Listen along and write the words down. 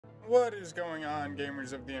What is going on,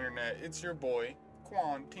 gamers of the internet? It's your boy,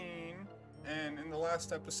 Quantine, and in the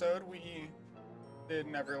last episode we did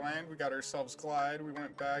Neverland. We got ourselves Glide. We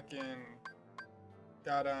went back and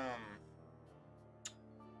got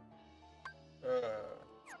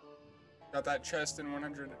got that chest in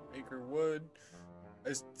 100 Acre Wood.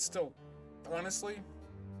 It's still, honestly,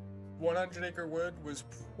 100 Acre Wood was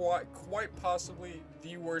quite possibly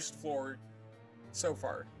the worst floor so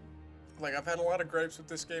far. Like, I've had a lot of gripes with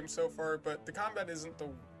this game so far, but the combat isn't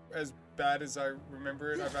as bad as I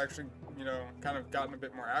remember it. I've actually, you know, kind of gotten a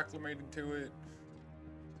bit more acclimated to it.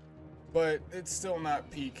 But it's still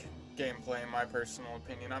not peak gameplay, in my personal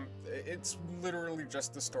opinion. It's literally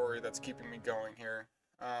just the story that's keeping me going here.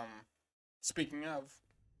 Speaking of,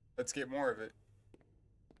 let's get more of it.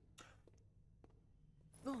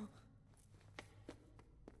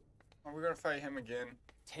 Are we gonna fight him again?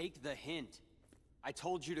 Take the hint. I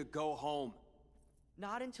told you to go home.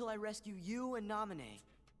 Not until I rescue you and Namine.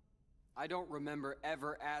 I don't remember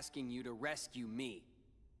ever asking you to rescue me.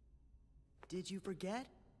 Did you forget?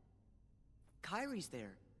 Kyrie's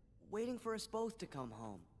there, waiting for us both to come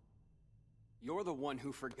home. You're the one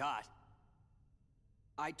who forgot.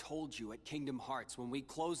 I told you at Kingdom Hearts when we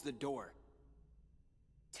closed the door.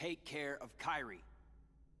 Take care of Kyrie.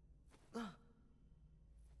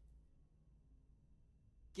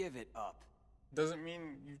 Give it up. Doesn't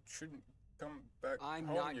mean you shouldn't come back I'm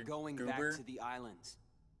home, not you going goober. back to the islands.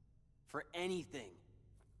 For anything.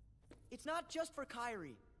 It's not just for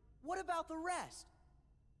Kyrie. What about the rest?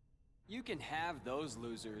 You can have those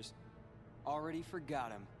losers. Already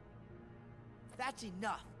forgot him. That's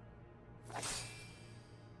enough.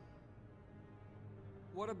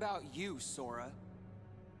 What about you, Sora?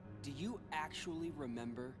 Do you actually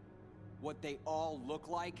remember what they all look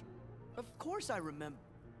like? Of course I remember.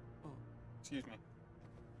 Excuse me.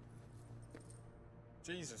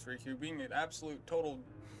 Jesus, Riku, being an absolute total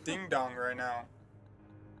ding-dong right now.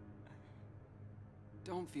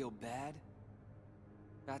 Don't feel bad.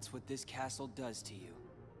 That's what this castle does to you,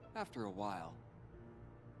 after a while.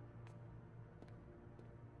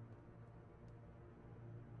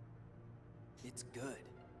 It's good.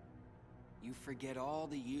 You forget all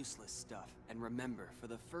the useless stuff and remember for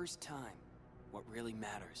the first time what really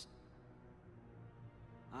matters.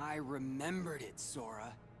 I remembered it,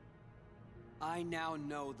 Sora. I now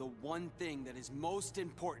know the one thing that is most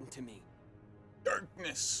important to me.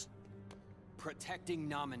 Darkness. Protecting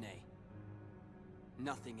Namine.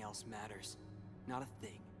 Nothing else matters. Not a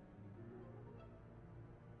thing.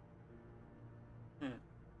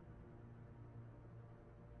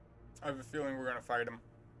 I have a feeling we're gonna fight him.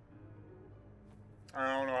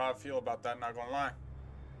 I don't know how I feel about that, not gonna lie.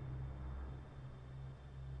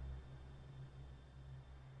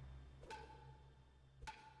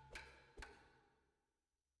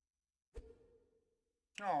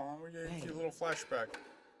 Oh, we get a cute little flashback.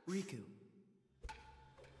 Riku.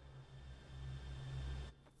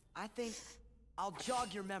 I think I'll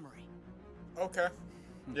jog your memory. Okay.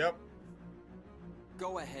 Yep.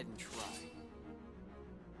 Go ahead and try.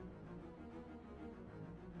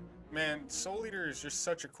 Man, Soul Eater is just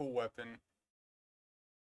such a cool weapon.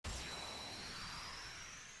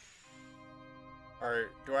 Alright,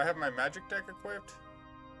 do I have my magic deck equipped?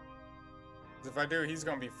 'Cause if I do, he's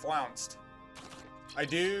gonna be flounced. I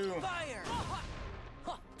do! Fire!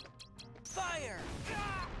 Fire!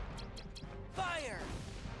 Fire!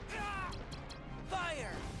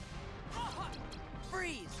 Fire!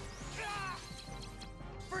 Freeze!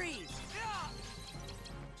 Freeze!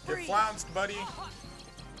 Get flounced, buddy!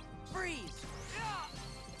 Freeze!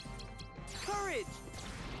 Courage!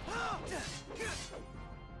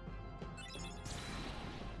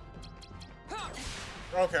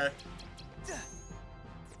 Okay.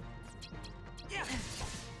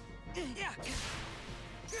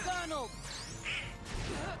 Donald!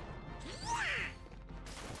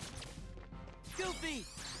 Goofy!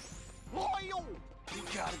 Loyal! You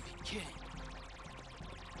gotta be kidding.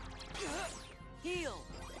 Heal!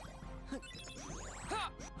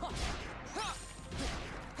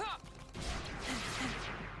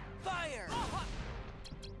 Fire!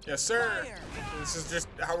 Yes, sir! Fire! This is just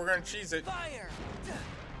how we're gonna cheese it. Fire!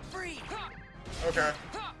 Free! Okay.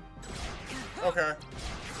 Okay.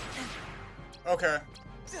 Okay.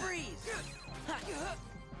 Freeze!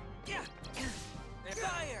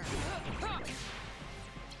 Fire!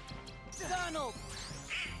 Donald!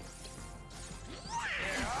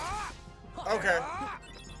 Okay.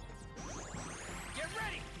 Get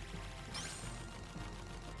ready!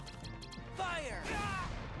 Fire!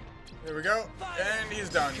 There we go. And he's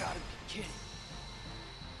done. Gotta be kidding.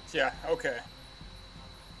 Yeah, okay.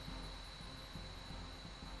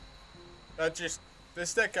 That just,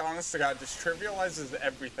 this deck, honest to God, just trivializes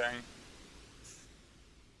everything.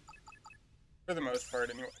 For the most part,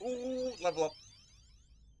 anyway. Ooh, level up.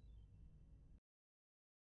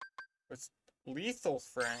 It's lethal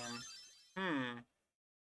frame.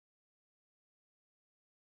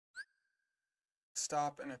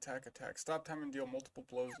 Stop and attack. Stop time and deal multiple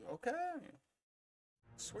blows. Okay.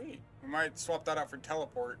 Sweet. We might swap that out for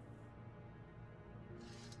teleport.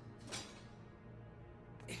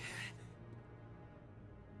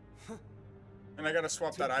 And I gotta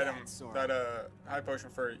swap that item, that high potion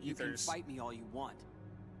for ethers. You can fight me all you want,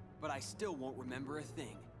 but I still won't remember a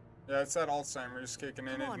thing. Yeah, it's that Alzheimer's kicking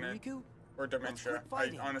in, isn't it? Riku. Or dementia.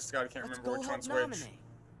 I honest to God can't remember which one's which.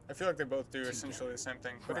 I feel like they both do essentially the same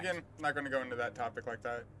thing. But again, I'm not gonna go into that topic like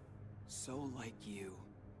that. So like you,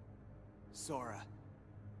 Sora,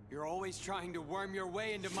 you're always trying to worm your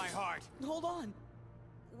way into my heart. Hold on.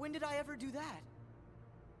 When did I ever do that?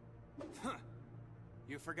 Huh.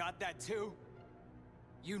 You forgot that too?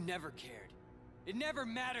 You never cared. It never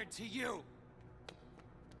mattered to you.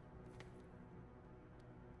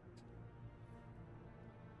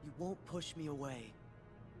 You won't push me away.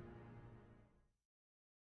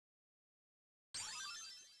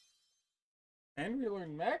 And we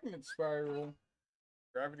learned Magnet Spiral.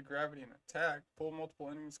 Gravity, and attack. Pull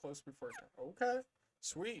multiple enemies close before attack. Okay.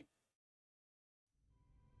 Sweet.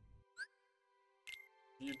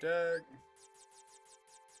 View deck.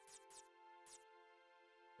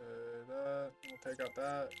 That. We'll take out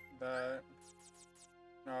that.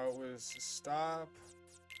 No, it was stop.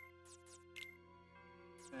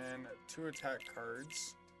 And 2 attack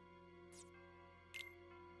cards.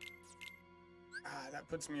 Ah, that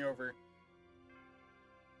puts me over.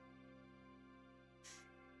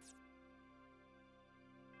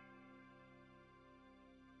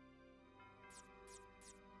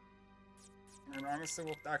 And honestly,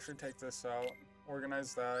 we'll actually take this out,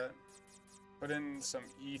 organize that, put in some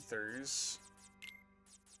ethers.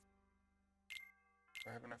 Do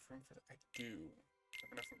I have enough room for that? I do.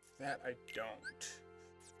 Have enough room for that? I don't.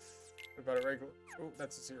 What about a regular? Oh,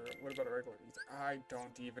 that's a 0. What about a regular ether? I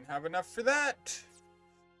don't even have enough for that.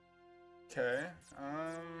 Okay.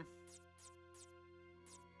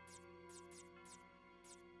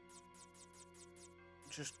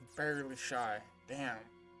 Just barely shy. Damn.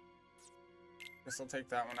 Guess I'll take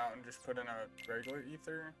that one out and just put in a regular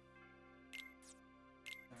ether.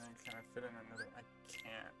 And then can I fit in another? I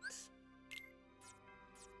can't.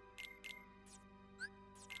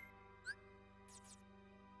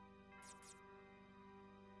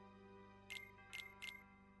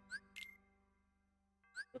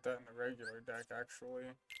 Put that in the regular deck, actually.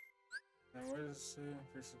 And what is it?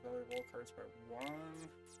 Increases value of all cards by 1.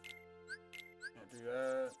 Can't do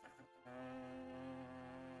that.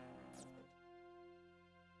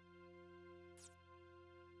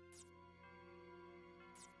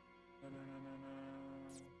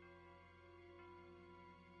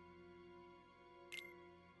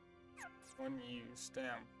 One use,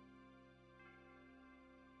 damn.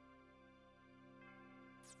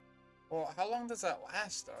 Well, how long does that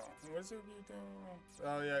last, though? What is Oogie doing?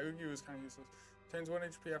 Oh, yeah, Oogie was kind of useless. Retains 1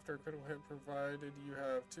 HP after a critical hit, provided you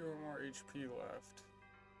have 2 or more HP left.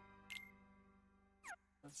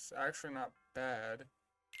 That's actually not bad.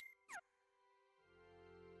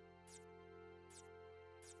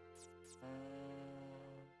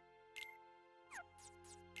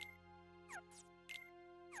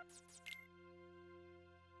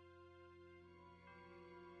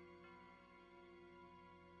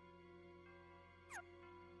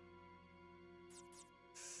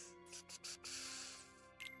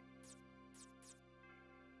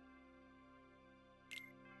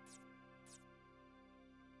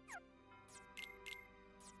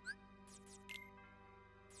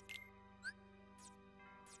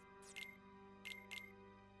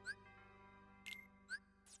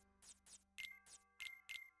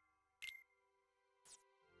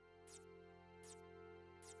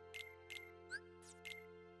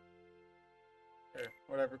 Okay,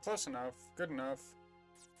 whatever, close enough, good enough.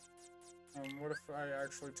 What if I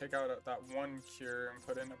actually take out that 1 cure and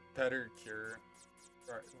put in a better cure?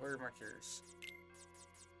 Right, where are my cures?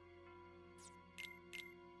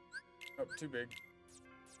 Oh, too big.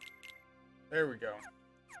 There we go.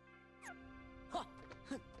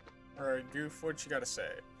 Alright, Goof, what you gotta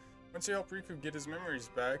say? Once you help Riku get his memories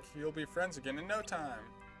back, you'll be friends again in no time.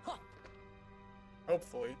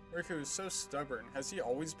 Hopefully. Riku is so stubborn. Has he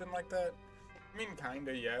always been like that? I mean,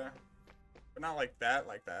 kinda, yeah. But not like that,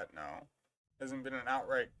 no. Hasn't been an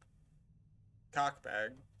outright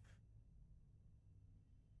cockbag.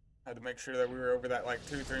 Had to make sure that we were over that, like,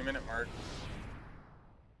 2-3 minute mark.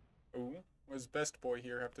 Ooh, does Best Boy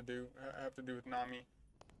here have to do with Nami?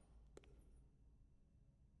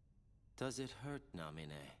 Does it hurt,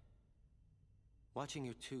 Namine? Watching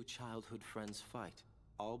your two childhood friends fight,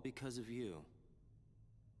 all because of you.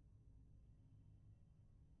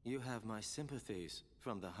 You have my sympathies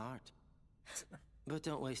from the heart. But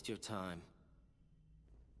don't waste your time.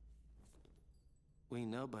 We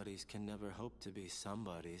nobodies can never hope to be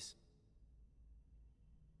somebodies.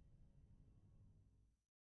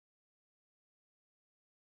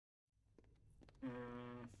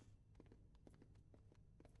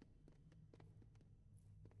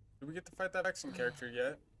 Do we get to fight that Vexen character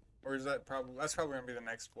yet? Or is that that's probably gonna be the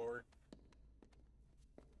next floor.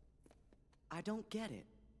 I don't get it.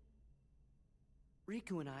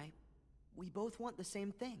 Riku and I, we both want the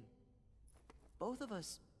same thing. Both of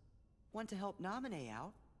us want to help Naminé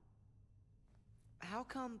out. How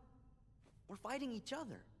come we're fighting each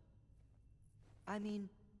other? I mean,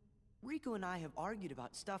 Riku and I have argued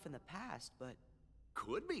about stuff in the past, but...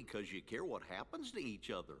 Could be because you care what happens to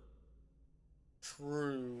each other.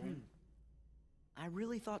 True. I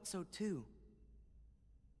really thought so too.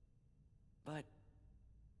 But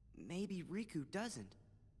maybe Riku doesn't.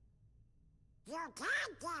 You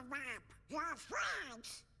can't give up your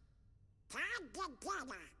friends. Come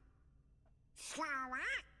together. Sora,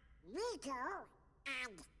 Riku,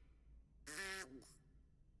 and...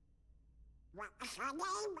 what was her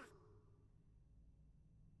name?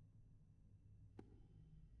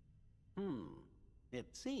 It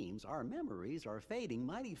seems our memories are fading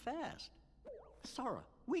mighty fast. Sora,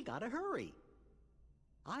 we gotta hurry.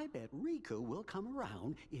 I bet Riku will come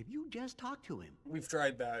around if you just talk to him. We've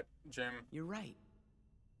tried that, Jim. You're right.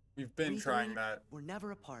 We've been trying that. We're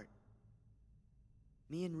never apart.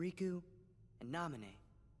 Me and Riku and Naminé.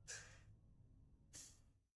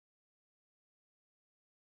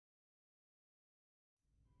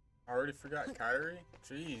 I already forgot Kairi?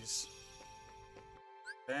 Jeez.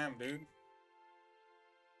 Damn, dude.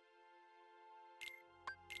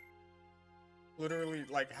 Literally,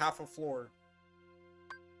 like, half a floor.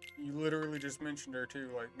 You literally just mentioned her, too.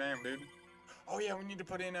 Like, damn, dude. Oh, yeah, we need to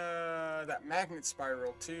put in, that magnet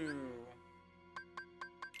spiral, too.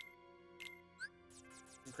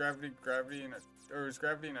 Is gravity, or is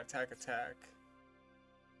gravity an attack?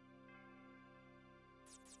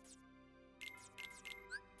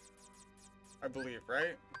 I believe,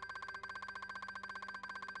 right?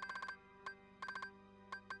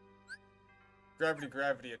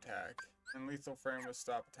 Gravity attack. And lethal frame will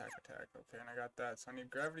stop attack. Okay, and I got that. So I need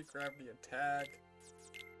gravity attack.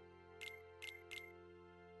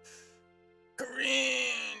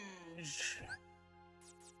 Cringe!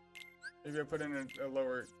 Maybe I put in a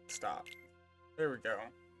lower stop. There we go.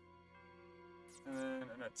 And then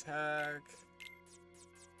an attack.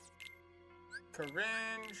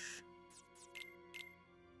 Cringe.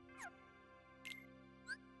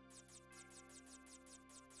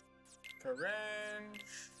 Cringe.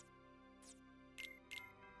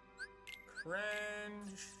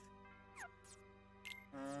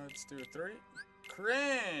 Let's do a 3.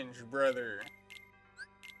 Cringe, brother.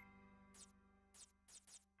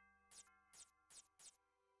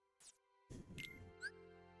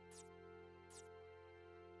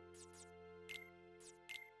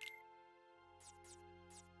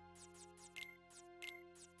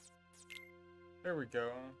 There we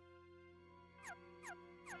go.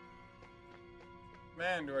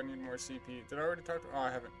 Man, do I need more CP. Did I already talk to... Oh,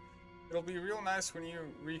 I haven't. It'll be real nice when you,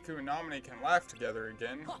 Riku, and Naminé can laugh together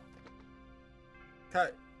again. Kai,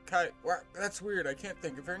 wow, that's weird. I can't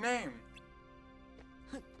think of her name.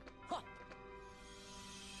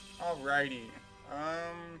 Alrighty.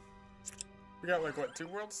 We got, like, what, 2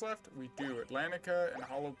 worlds left? We do. Atlantica and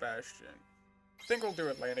Hollow Bastion. I think we'll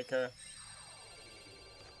do Atlantica.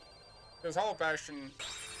 Because Hollow Bastion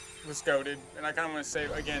was goated, and I kind of want to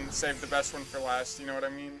save the best one for last, you know what I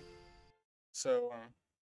mean? So,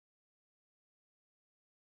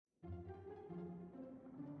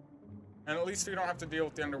 and at least we don't have to deal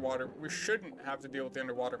with the underwater. We shouldn't have to deal with the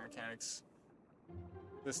underwater mechanics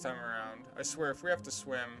this time around. I swear, if we have to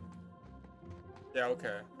swim... Yeah,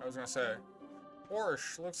 okay. I was gonna say.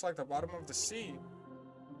 Porsche looks like the bottom of the sea.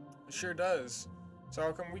 It sure does. So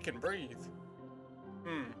how come we can breathe?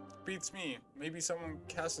 Beats me. Maybe someone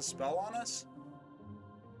cast a spell on us?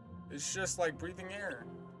 It's just like breathing air.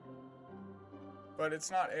 But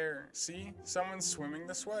it's not air. See? Someone's swimming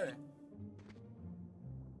this way.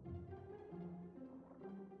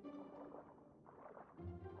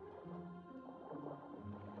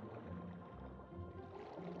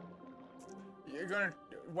 You're gonna...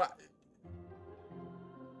 What?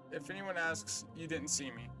 If anyone asks, you didn't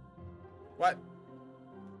see me. What?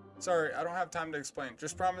 Sorry, I don't have time to explain.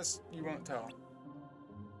 Just promise you won't tell.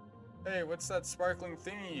 Hey, what's that sparkling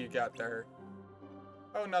thingy you got there?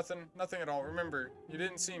 Oh, nothing. Nothing at all. Remember, you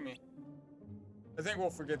didn't see me. I think we'll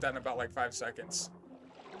forget that in about like 5 seconds.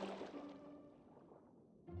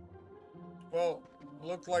 Well,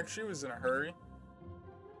 looked like she was in a hurry.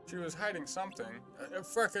 She was hiding something. A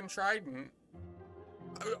frickin' trident.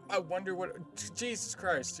 I wonder what... Jesus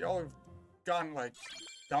Christ, y'all have gone like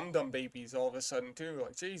dum-dum babies all of a sudden too.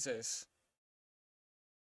 Like, Jesus.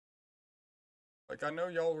 Like, I know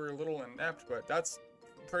y'all were a little inept, but that's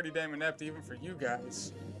pretty damn inept even for you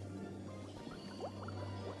guys.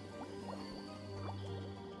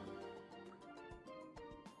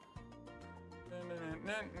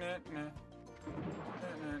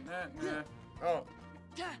 Oh.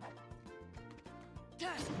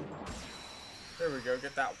 There we go,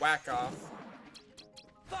 get that whack off.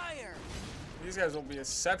 Fire! These guys will be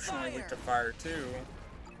exceptionally weak to fire too.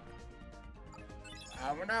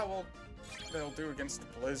 I wonder how well they'll do against the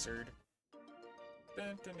blizzard.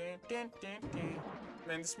 Dun, dun, dun, dun, dun, dun.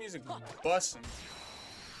 Man, this music is busting.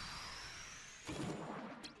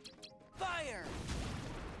 Fire!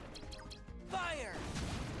 Fire!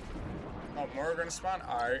 Oh, more are gonna spawn?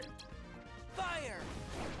 Alright. Fire!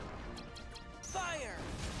 Fire!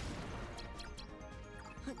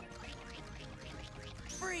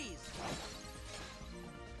 Freeze!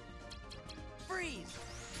 Freeze!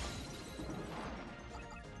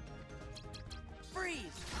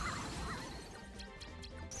 Freeze!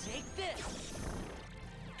 Take this!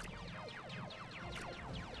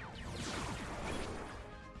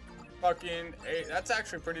 Fucking eight. That's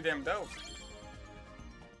actually pretty damn dope.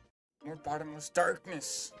 More bottomless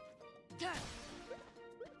darkness.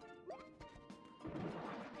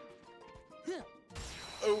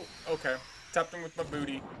 Oh, okay. Tapped him with my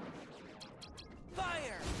booty.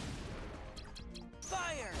 Fire!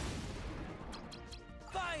 Fire!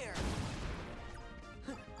 Fire!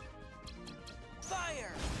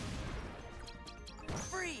 Fire!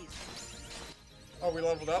 Freeze! Oh, we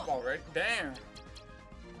leveled up already? Damn.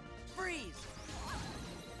 Freeze!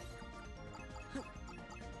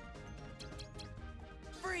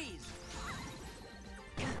 Freeze!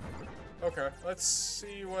 Okay, let's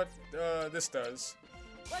see what this does.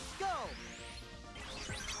 Let's go!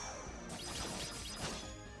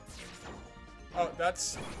 Oh,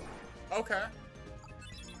 that's... okay.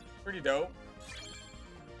 Pretty dope.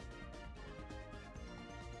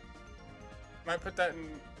 Might put that in...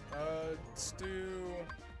 let's do...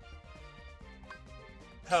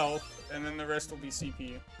 health, and then the rest will be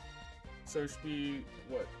CP. So it should be,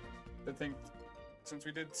 what? I think, since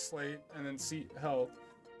we did slate, and then health.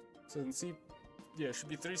 So then yeah, it should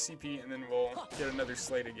be 3 CP, and then we'll get another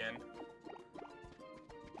slate again.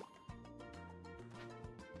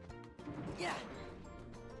 Yeah.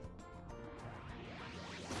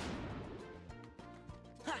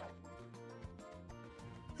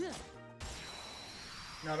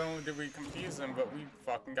 Not only did we confuse them, but we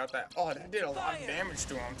fucking got that. Oh, that did a lot of damage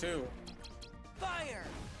to him too. Fire!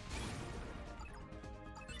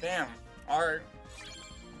 Damn. Alright.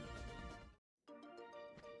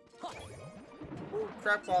 Ooh,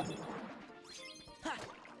 crap claw.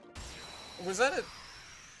 Was that a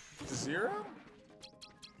 0?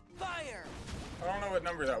 Fire! I don't know what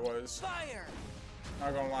number that was. Fire!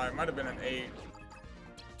 Not gonna lie, it might have been an 8.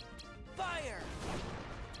 Fire!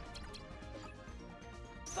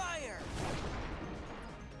 Fire!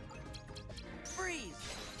 Freeze!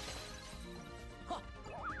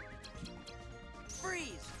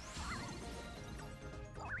 Freeze!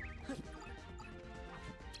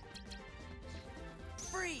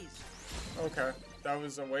 Freeze! Okay, that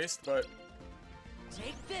was a waste, but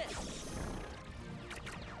Take this!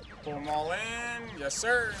 pull them all in. Yes,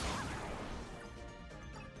 sir.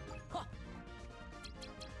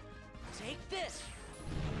 Take this!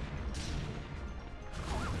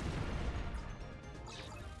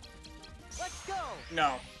 Let's go!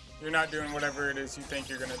 No, you're not doing whatever it is you think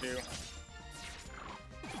you're gonna do.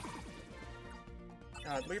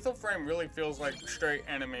 God, Lethal Frame really feels like straight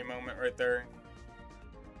anime moment right there.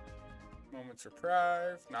 Moments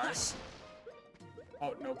reprieve. Nice.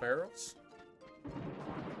 Oh, no barrels?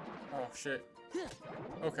 Oh, shit.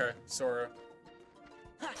 Okay, Sora.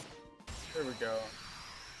 There we go.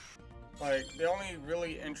 Like, the only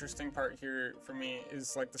really interesting part here for me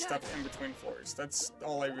is, like, the stuff in between floors. That's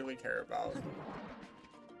all I really care about.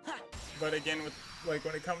 But again, with, like,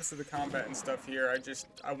 when it comes to the combat and stuff here,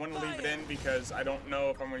 I want to leave it in because I don't know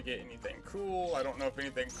if I'm going to get anything cool. I don't know if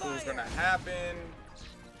anything cool is going to happen.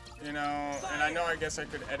 You know, and I know I guess I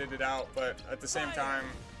could edit it out, but at the same time,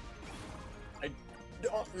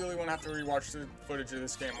 don't really want to have to rewatch the footage of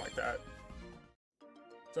this game like that.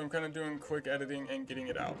 So I'm kind of doing quick editing and getting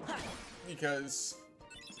it out. Because,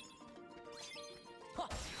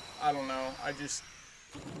 I don't know, I just...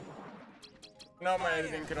 No, my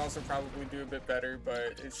editing could also probably do a bit better,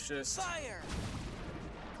 but it's just...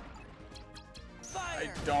 I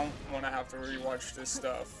don't want to have to rewatch this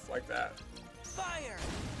stuff like that.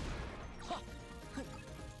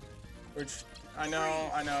 Which, I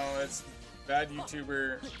know, it's bad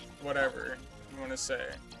YouTuber, whatever you want to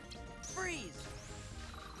say.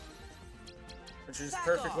 Which is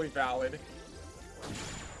perfectly valid.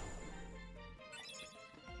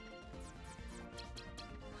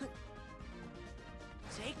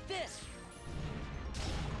 Take this.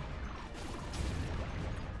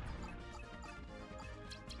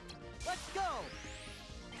 Let's go.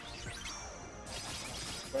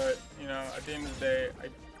 But, you know, at the end of the day, I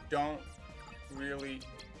don't really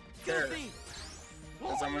care.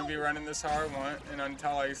 Because I'm going to be running this how I want, and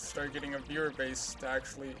until I start getting a viewer base to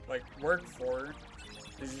actually, like, work for,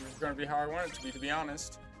 this is going to be how I want it to be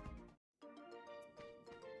honest.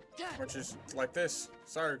 Which is like this.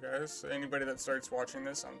 Sorry, guys. Anybody that starts watching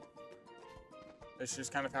this, it's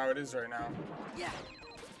just kind of how it is right now. Yeah.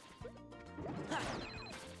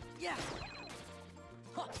 Yeah.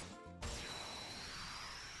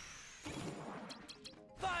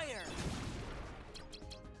 Fire.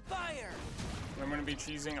 Fire. I'm going to be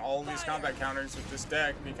cheesing all of these combat counters with this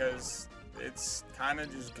deck because it's kind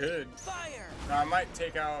of just good. Fire. Now, I might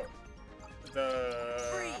take out the...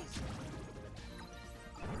 Freeze.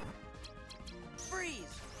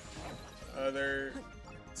 Other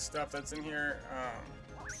stuff that's in here,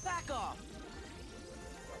 Back off.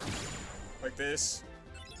 like this.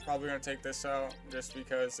 Probably gonna take this out just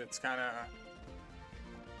because it's kind of,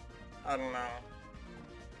 I don't know.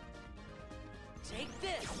 Take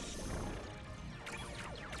this.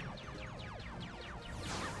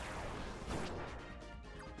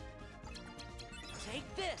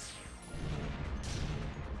 Take this.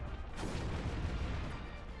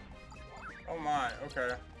 Oh my,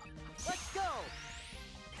 okay. Let's go.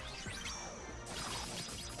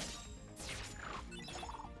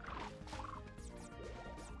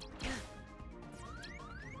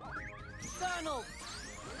 Donald.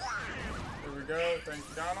 Here we go. Thank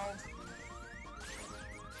you, Donald.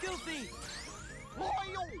 Goofy.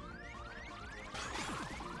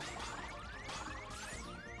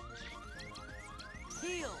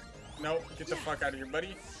 Heal. Nope, get the fuck out of here,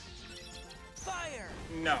 buddy. Fire.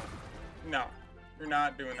 No. No. You're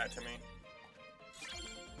not doing that to me.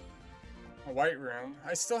 A white room.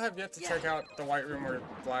 I still have yet to check out the white room or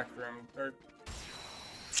black room. Or...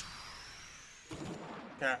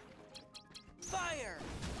 Okay. Fire.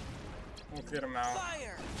 We'll get him out.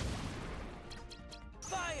 Fire.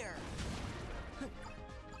 Fire.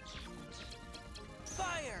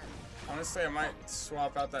 Fire. Honestly, I might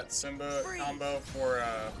swap out that Simba combo for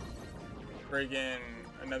friggin'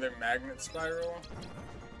 another magnet spiral.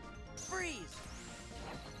 Freeze.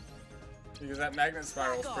 Because that magnet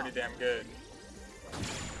spiral is pretty damn good.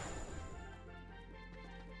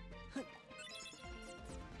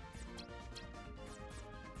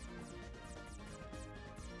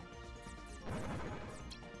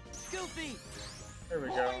 Goofy. There we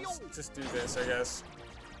go. Let's just do this, I guess.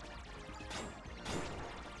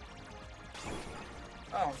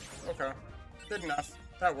 Oh, okay. Good enough.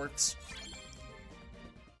 That works.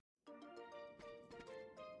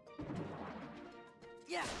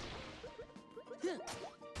 Yeah.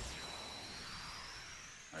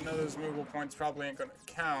 I know those movable points probably ain't gonna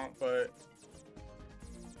count, but...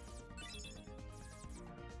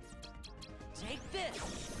 Take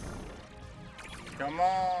this. Come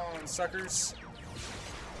on, suckers.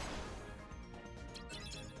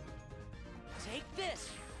 Take this.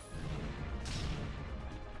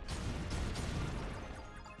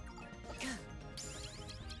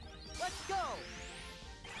 Let's go.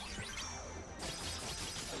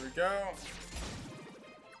 There we go.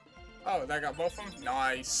 Oh, that got both of them?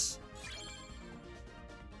 Nice.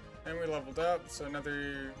 And we leveled up, so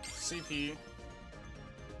another CP.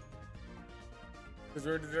 Because we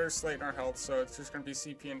already did our slate and our health, so it's just going to be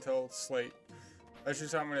CP until slate. That's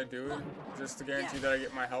just how I'm going to do it, just to guarantee that I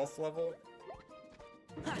get my health level.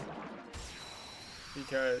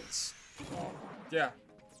 Because, well, yeah.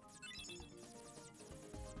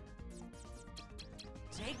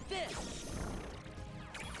 Take this.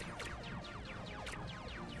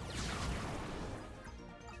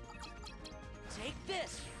 Take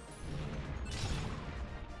this.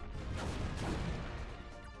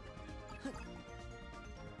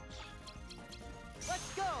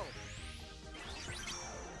 Let's go.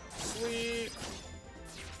 Sweet.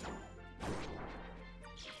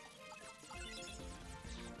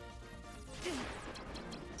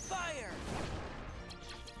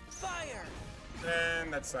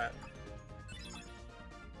 And that's that.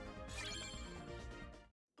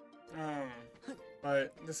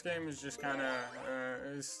 But this game is just kind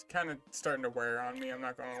of starting to wear on me. I'm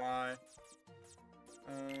not gonna lie.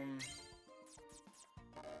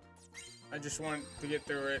 I just want to get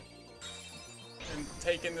through it and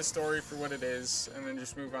take in the story for what it is, and then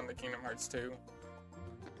just move on to Kingdom Hearts 2.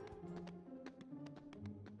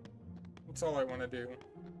 That's all I want to do.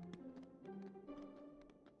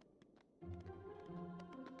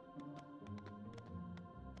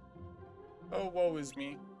 Oh, woe is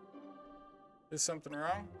me. Is something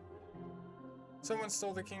wrong? Someone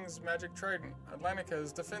stole the king's magic trident. Atlantica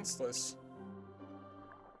is defenseless.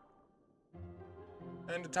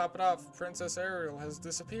 And to top it off, Princess Ariel has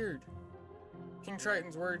disappeared. King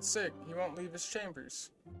Triton's worried sick. He won't leave his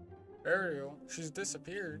chambers. Ariel? She's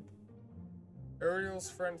disappeared.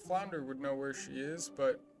 Ariel's friend Flounder would know where she is,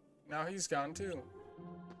 but now he's gone too.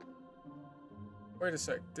 Wait a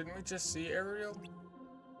sec, didn't we just see Ariel?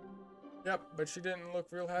 Yep, but she didn't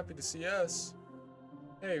look real happy to see us.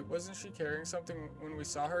 Hey, wasn't she carrying something when we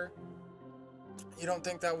saw her? You don't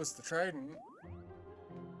think that was the trident?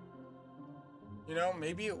 You know,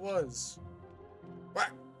 maybe it was.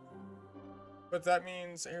 What? But that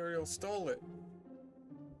means Ariel stole it.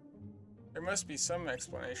 There must be some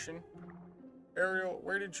explanation. Ariel,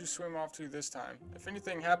 where did you swim off to this time? If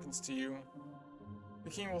anything happens to you,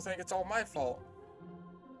 the king will think it's all my fault.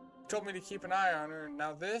 He told me to keep an eye on her, and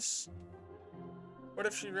now this? What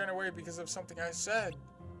if she ran away because of something I said?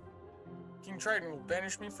 King Triton will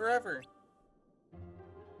banish me forever.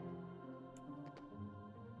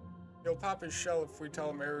 He'll pop his shell if we tell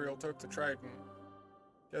him Ariel took the trident.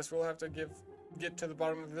 Guess we'll have to get to the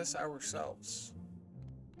bottom of this ourselves.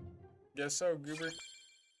 Guess so, Goober.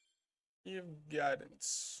 Give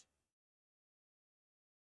guidance.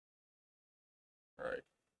 Alright.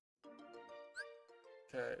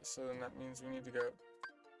 Okay, so then that means we need to go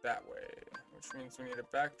that way, which means we need to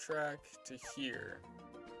backtrack to here.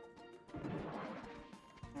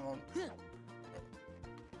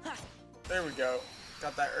 There we go.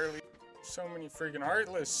 Got that early. So many freaking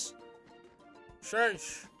Heartless.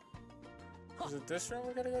 Sheesh. Is it this room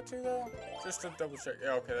we gotta go to though? Just to double check.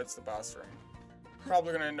 Yeah, okay, that's the boss room.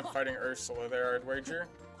 Probably gonna end up fighting Ursula there, I'd wager.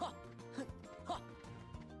 Huh.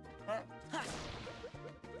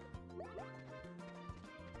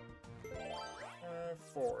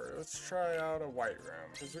 4. Let's try out a white room,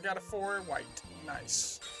 because we got a 4 white.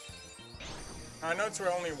 Nice. I know it's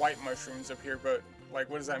only white mushrooms up here, but, like,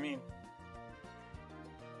 what does that mean?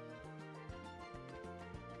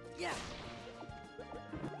 Yeah.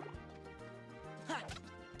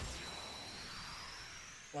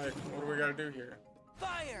 Like, what do we gotta do here?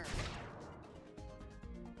 Fire!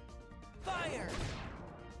 Fire!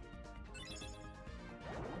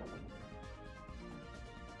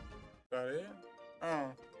 That it?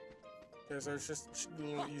 Oh. Okay, so it's just a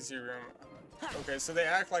little easy room. Okay, so they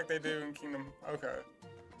act like they do in Kingdom. Okay.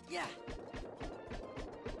 Yeah.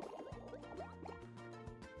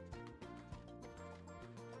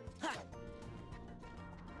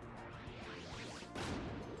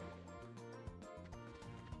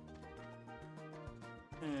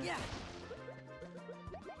 Yeah.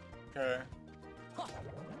 Okay.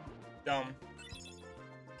 Dumb.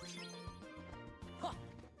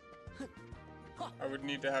 I would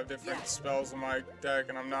need to have different spells in my deck,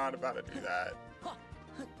 and I'm not about to do that.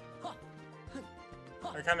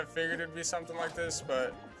 I kind of figured it'd be something like this,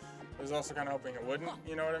 but I was also kind of hoping it wouldn't,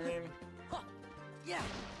 you know what I mean? Yeah.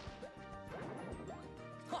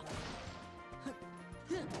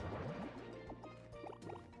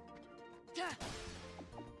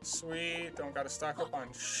 Sweet, don't gotta stock up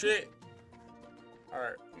on shit.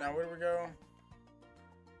 Alright, now where do we go?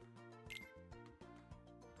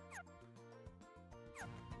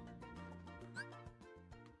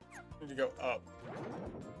 Need to go up.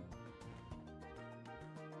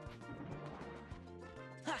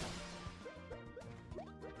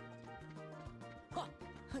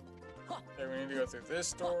 Okay, we need to go through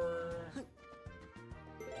this door.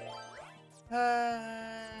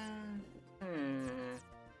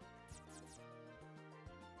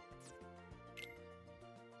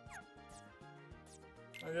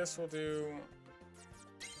 I guess we'll do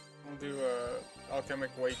alchemic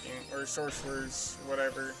waking or sorcerers,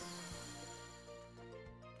 whatever.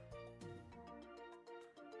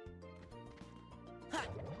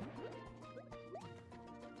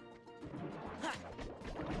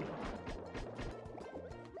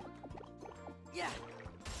 Yeah.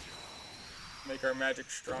 Make our magic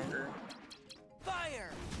stronger.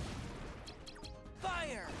 Fire!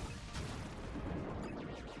 Fire!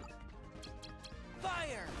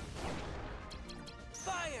 Fire!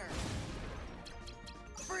 Fire!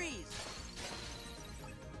 Freeze!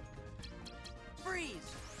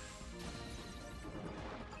 Freeze!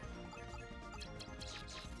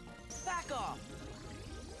 Back off!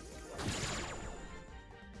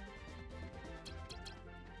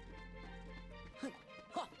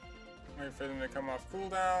 Wait for them to come off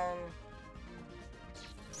cooldown.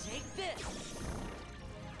 Take this!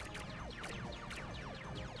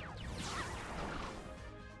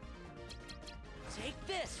 Take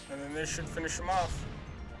this! And then this should finish him off.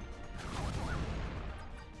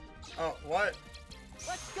 Oh, what?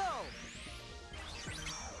 Let's go!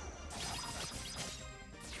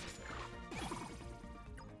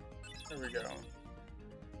 There we go.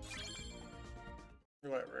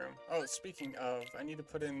 Roulette room. Oh, speaking of, I need to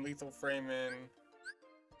put in lethal frame in.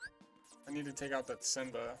 I need to take out that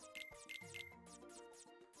Simba.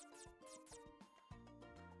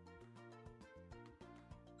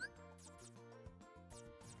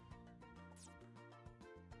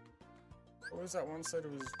 What was that one said?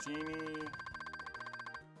 It was Genie.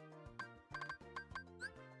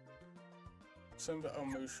 Simba, oh,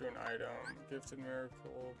 Mushoon item. Gifted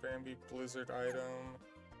Miracle. Bambi Blizzard item.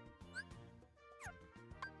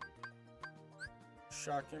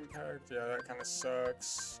 Shock Impact. Yeah, that kind of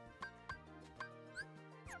sucks.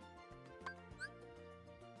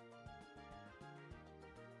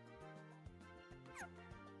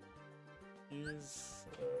 Use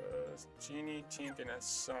Genie, Tink, and a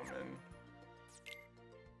Summon.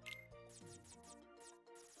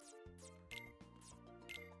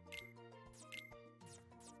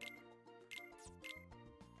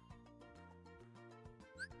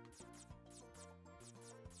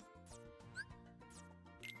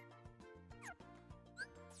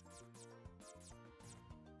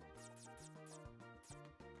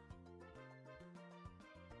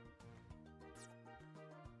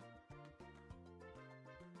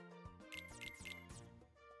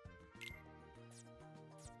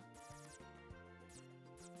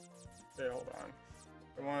 Okay, hold on.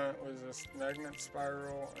 The one was this magnet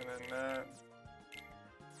spiral, and then that.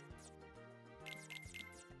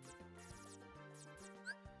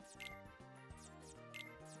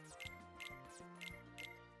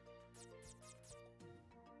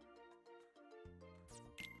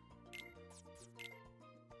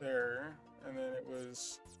 There, and then it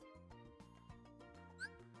was.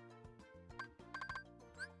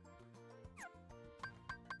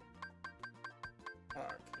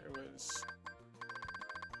 Fuck, it was.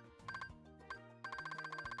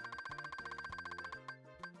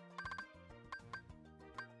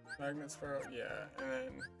 Magnet spiral, yeah, and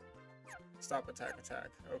then stop attack.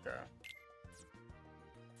 Okay.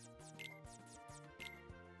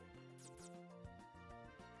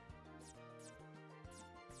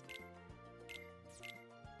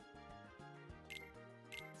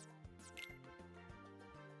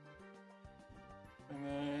 And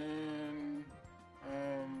then,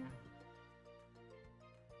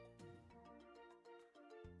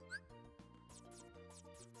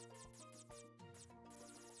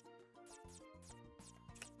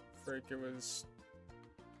 frick, it was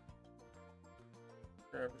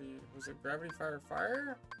gravity. Was it gravity, fire,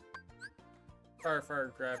 fire? Fire,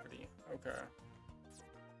 fire, gravity. Okay.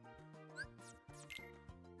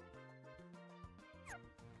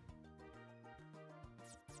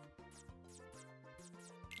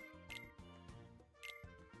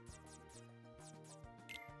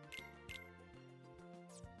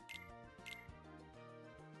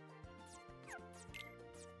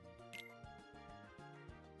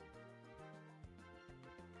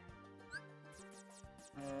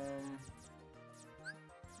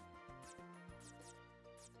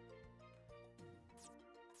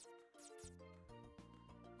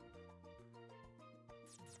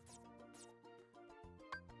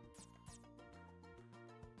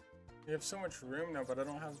 We have so much room now, but I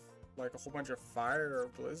don't have like a whole bunch of fire or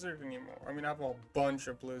blizzard anymore. I mean, I have a bunch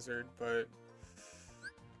of blizzard, but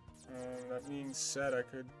that being said, I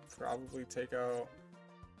could probably take out,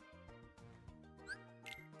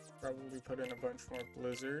 probably put in a bunch more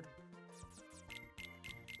blizzard.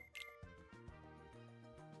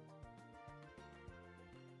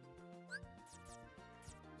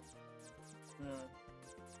 Yeah.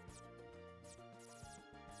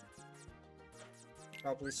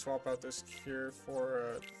 Probably swap out this cure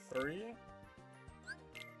for a 3.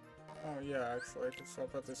 Oh yeah, actually I could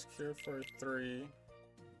swap out this cure for a 3.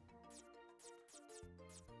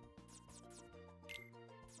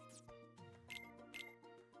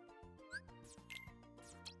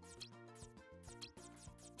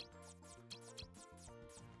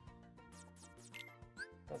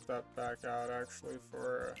 Swap that back out actually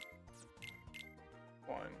for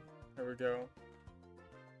one. There we go.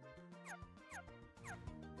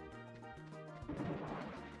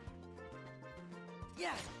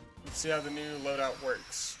 Yeah. Let's see how the new loadout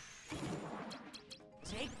works.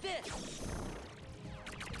 Take this.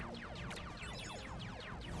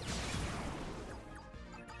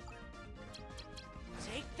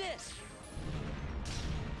 Take this.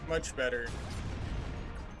 Much better.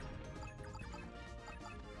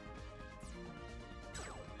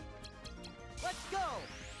 Let's go.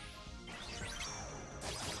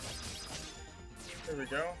 There we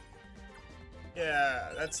go.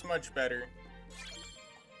 Yeah, that's much better.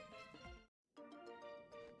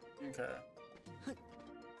 Okay. And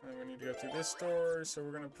we need to go through this door, so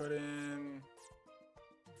we're gonna put in...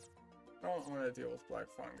 I don't want to deal with Black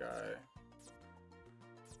Fawn guy.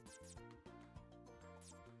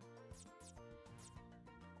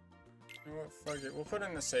 You know what, fuck it. We'll put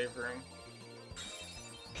in the save room.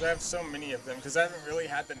 'Cause I have so many of them, because I haven't really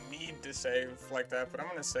had the need to save like that, but I'm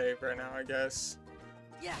gonna save right now, I guess.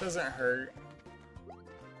 Yeah. Doesn't hurt.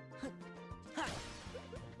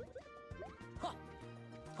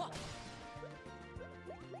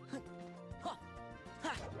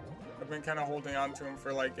 I've been kind of holding on to him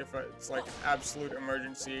for like if it's like absolute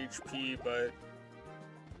emergency HP, but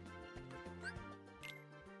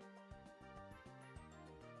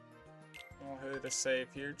I'll hit a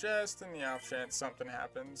save here just in the off chance something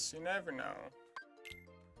happens. You never know.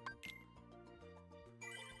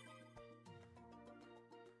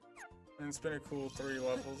 And it's been a cool 3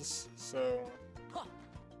 levels, so.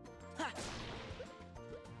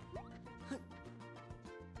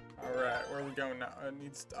 Alright, where are we going now? It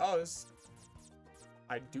needs to, oh, this,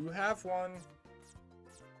 I do have one.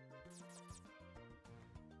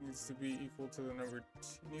 Needs to be equal to the number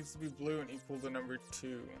needs to be blue and equal to number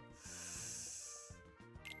 2.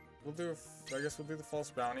 We'll do, I guess we'll do the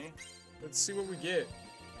false bounty. Let's see what we get.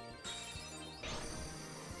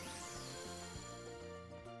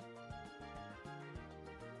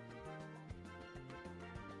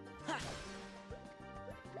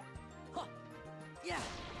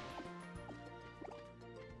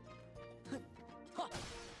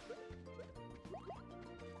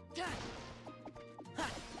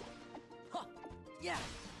 Yeah.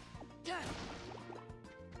 Yeah.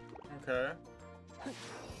 Okay.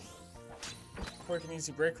 Quick and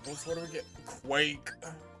easy breakables. What do we get? Quake.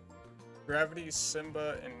 Gravity,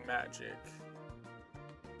 Simba, and Magic.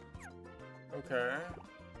 Okay.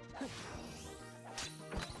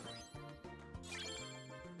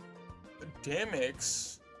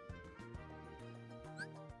 Damix.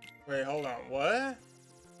 Wait, hold on. What?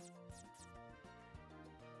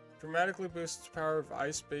 Dramatically boosts power of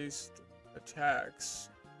ice-based attacks.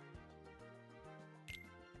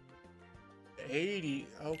 80.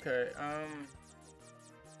 Okay.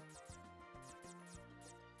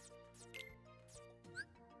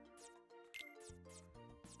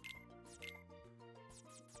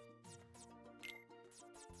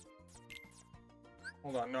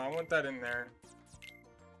 Hold on, no, I want that in there.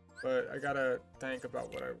 But I gotta think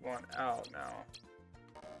about what I want out now.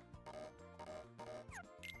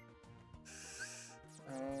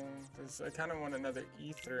 I kind of want another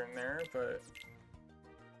ether in there, but...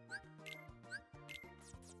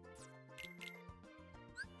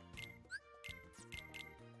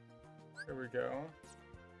 There we go.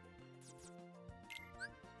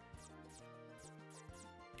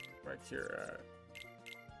 Right here at...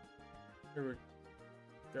 Here we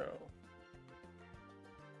go.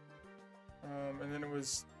 And then it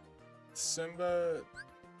was Simba,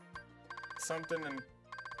 something, and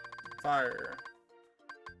fire.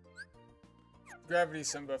 Gravity,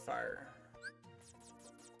 Simba, fire.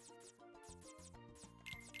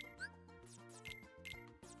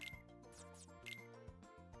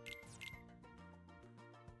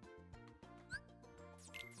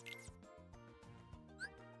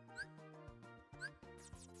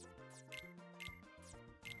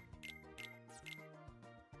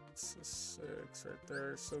 It's a 6 right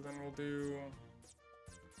there, so then we'll do...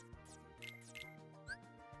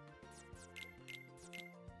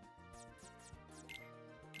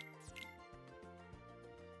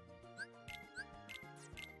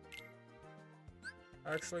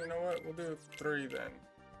 Actually, you know what? We'll do 3 then.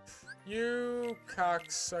 You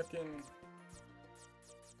cocksucking...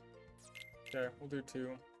 Okay, we'll do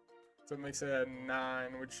 2. So it makes it at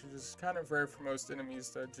 9, which is kind of rare for most enemies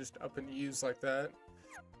to just up and use like that.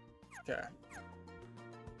 Okay.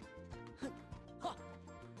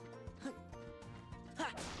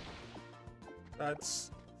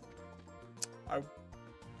 That's... I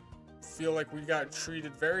feel like we got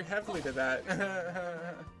treated very heavily to that.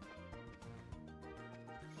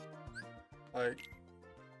 Like,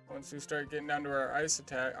 Once we start getting down to our ice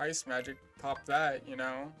attack, ice magic, pop that, you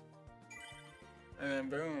know? And then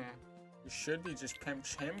boom. We should be just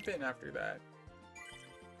pimping after that.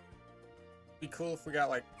 Be cool if we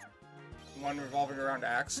got like one revolving around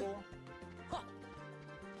Axel.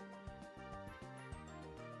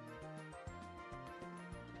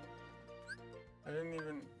 I didn't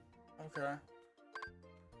even... Okay.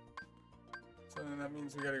 So then that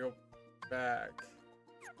means we gotta go back.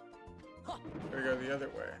 Gotta go the other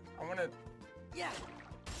way. I wanna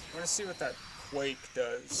see what that quake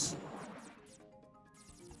does.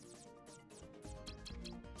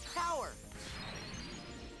 Power.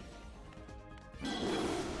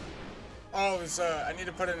 Oh, it was, I need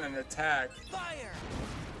to put in an attack. Fire.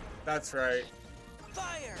 That's right.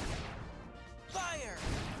 Fire. Fire.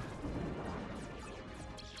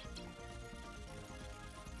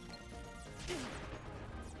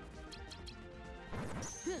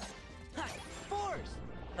 Force.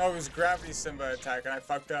 Oh, it was Gravity Simba attack, and I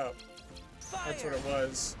fucked up. Fire. That's what it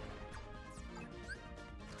was.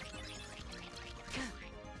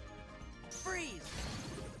 Freeze.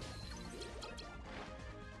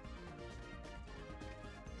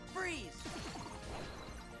 Freeze.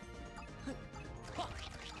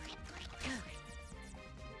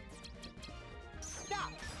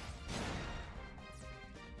 Stop.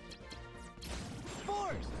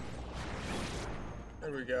 Force.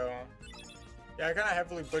 There we go. Yeah, I kind of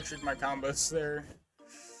heavily butchered my combos there.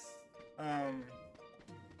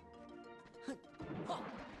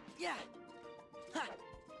 Yeah.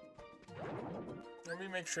 Let me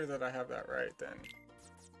make sure that I have that right then.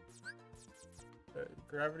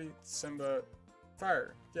 Gravity, Simba,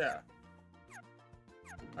 fire. Yeah.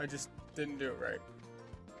 I just didn't do it right.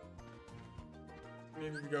 I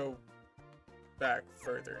need to go back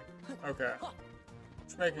further. Okay.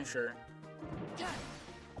 Just making sure.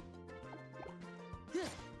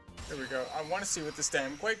 There we go. I want to see what this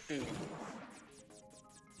damn quake do.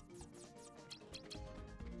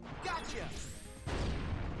 Gotcha.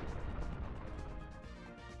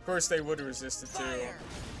 Of course, they would resist it too. Fire.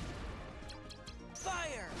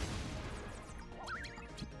 Fire.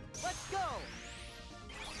 Let's go.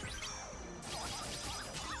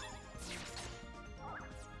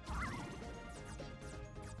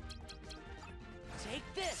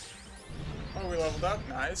 Take this. Oh, we leveled up.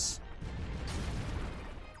 Nice.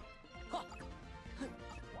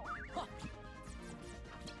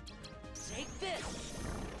 Take this.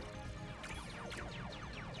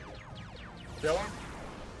 Kill him.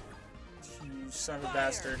 You son of a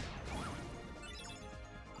bastard.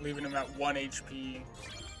 Leaving him at 1 HP.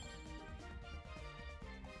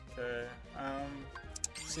 Okay.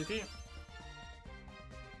 CP.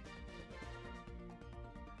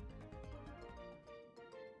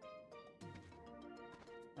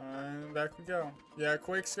 And back we go. Yeah,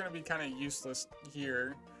 Quake's gonna be kind of useless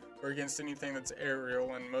here, or against anything that's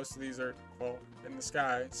aerial, and most of these are, well, in the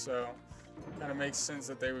sky, so kind of makes sense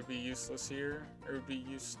that they would be useless here. It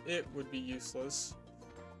would be useless.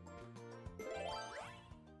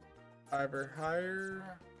 Either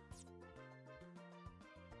higher.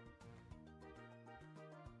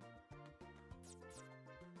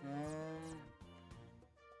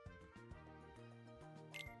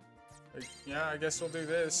 Yeah, I guess we'll do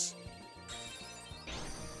this.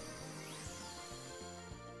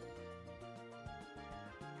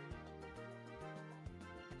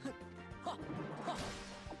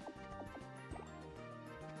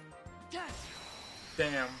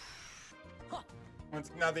 Damn.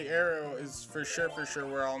 Now the arrow is for sure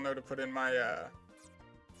where I'll know to put in my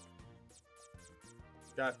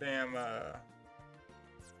goddamn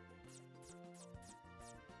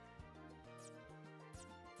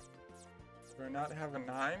do I not have a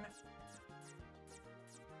 9?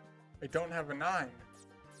 I don't have a 9.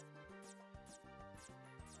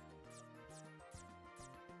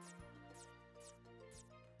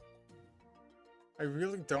 I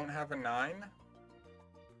really don't have a 9?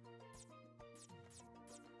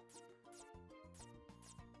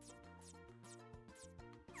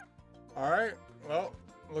 Alright, well,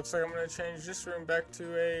 looks like I'm gonna change this room back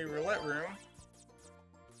to a roulette room.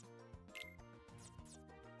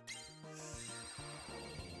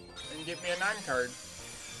 And get me a 9 card.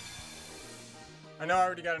 I know I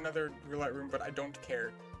already got another roulette room, but I don't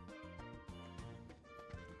care.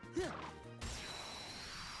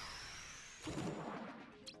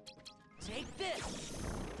 Take this.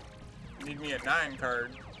 Need me a 9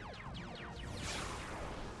 card.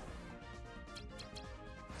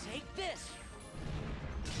 Take this.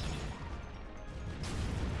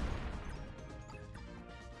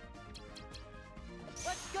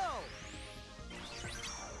 Let's go.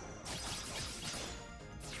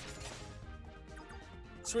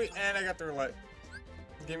 Sweet, and I got the roulette.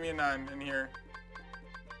 Give me a 9 in here.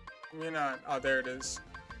 Give me a 9. Oh, there it is.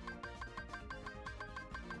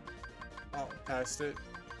 Oh, passed it.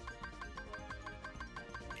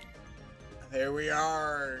 There we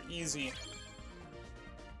are. Easy.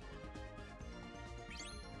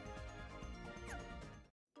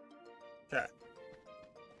 Okay.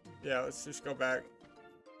 Yeah, let's just go back.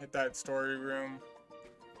 Hit that story room.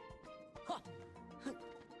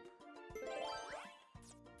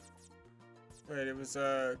 Wait, it was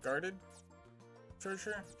guarded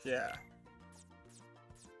treasure? Yeah.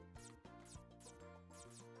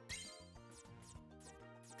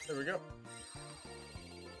 There we go.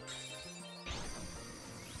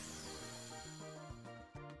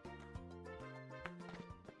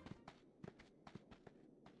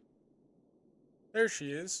 There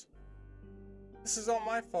she is. This is all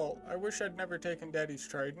my fault. I wish I'd never taken Daddy's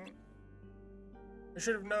trident. I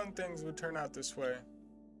should have known things would turn out this way.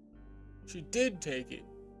 She did take it.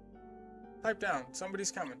 Pipe down.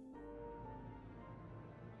 Somebody's coming.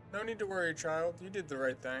 No need to worry, child. You did the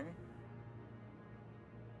right thing.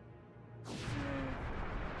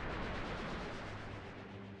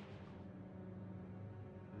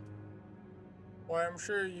 Why, I'm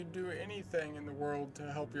sure you'd do anything in the world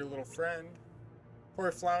to help your little friend.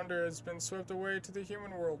 Poor Flounder has been swept away to the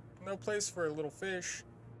human world. No place for a little fish.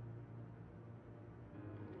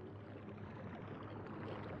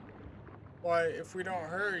 Why, if we don't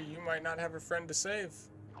hurry, you might not have a friend to save.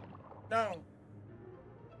 No.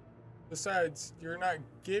 Besides, you're not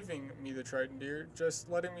giving me the trident, dear, just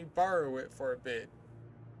letting me borrow it for a bit.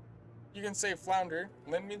 You can save Flounder,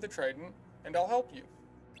 lend me the trident, and I'll help you.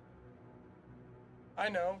 I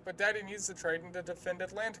know, but Daddy needs the trident to defend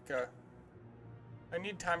Atlantica. I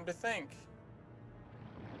need time to think.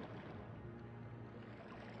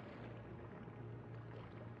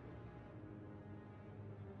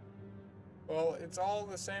 Well, it's all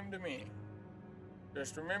the same to me.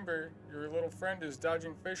 Just remember, your little friend is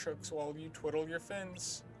dodging fishhooks while you twiddle your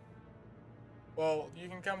fins. Well, you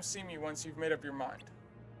can come see me once you've made up your mind.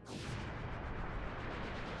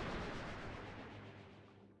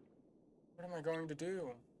 What am I going to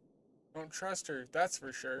do? Don't trust her, that's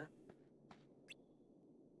for sure.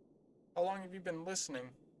 How long have you been listening?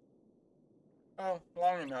 Oh,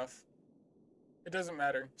 long enough. It doesn't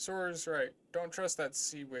matter. Sora's right. Don't trust that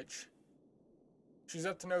sea witch. She's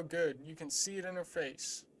up to no good. You can see it in her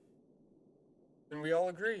face. Then we all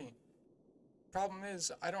agree. Problem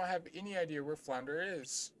is, I don't have any idea where Flounder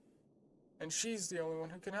is. And she's the only one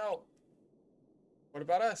who can help. What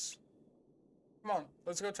about us? Come on,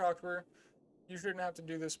 let's go talk to her. You shouldn't have to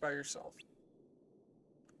do this by yourself.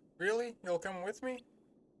 Really? You'll come with me?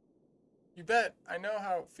 You bet. I know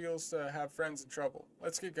how it feels to have friends in trouble.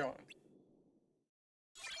 Let's get going.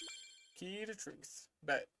 Key to truth.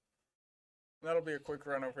 Bet. That'll be a quick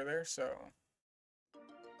run over there, so...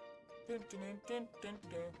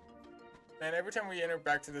 Man, every time we enter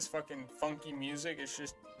back to this fucking funky music, it's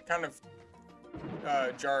just kind of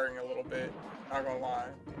jarring a little bit. Not gonna lie.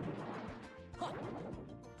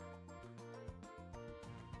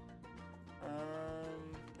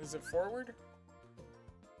 Is it forward?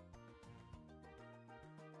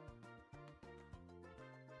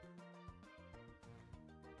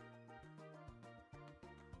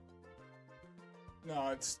 No,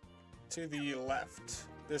 it's to the left.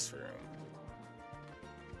 This room.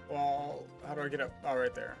 Well, how do I get up? Oh,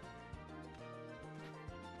 right there.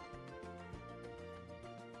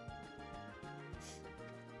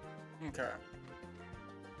 Okay.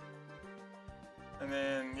 And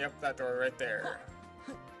then, yep, that door right there.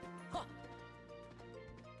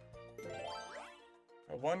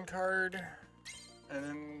 A 1 card, and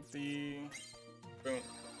then the boom.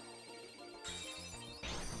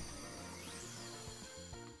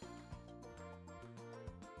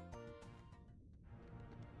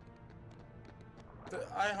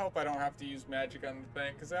 I hope I don't have to use magic on the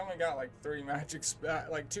thing, because I only got like 3 magic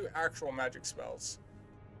like 2 actual magic spells.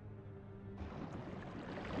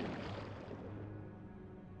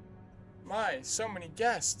 My, so many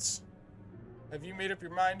guests. Have you made up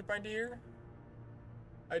your mind, my dear?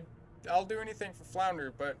 I'll do anything for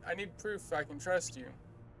Flounder, but I need proof I can trust you.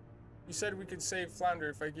 You said we could save Flounder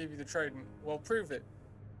if I gave you the trident. Well, prove it.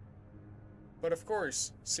 But of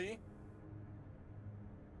course, see?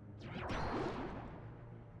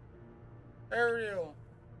 Ariel!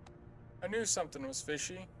 I knew something was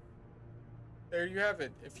fishy. There you have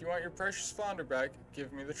it. If you want your precious Flounder back,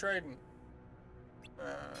 give me the trident.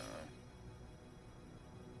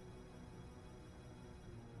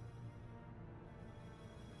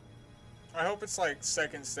 I hope it's like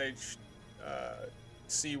second stage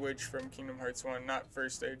sea witch from Kingdom Hearts 1, not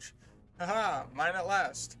first stage. Haha, mine at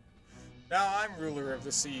last. Now I'm ruler of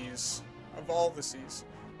the seas. Of all the seas.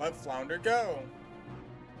 Let Flounder go.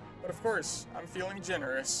 But of course, I'm feeling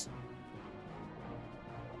generous.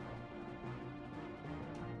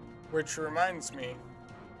 Which reminds me,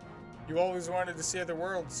 you always wanted to see other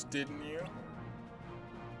worlds, didn't you?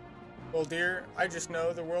 Well, dear, I just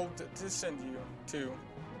know the world to send you to.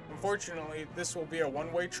 Unfortunately, this will be a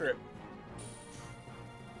one-way trip.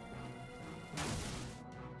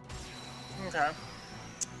 Okay.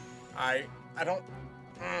 I don't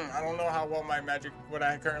know how well my magic, what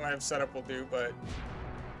I currently have set up will do, but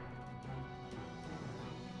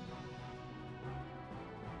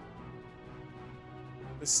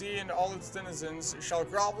the sea and all its denizens shall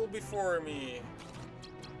grovel before me.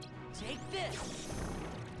 Take this!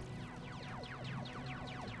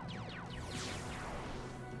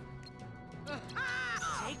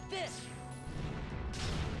 Take this!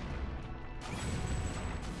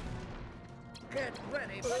 Get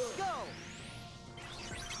ready, Let's go!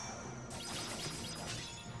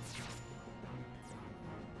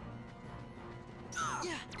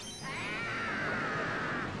 Yeah.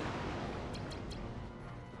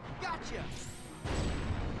 Gotcha!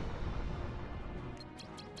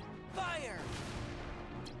 Fire!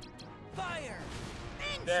 Fire!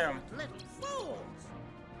 Damn. little fools!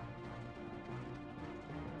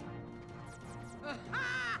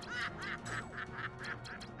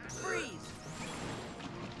 Freeze!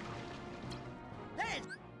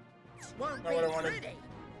 This won't Not be what I wanted. pretty.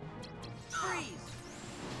 Freeze!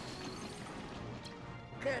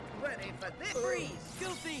 Get ready for this. Freeze!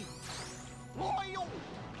 Goofy! Loyal.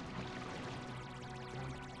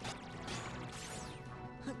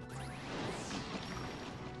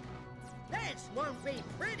 This won't be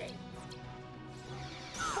pretty.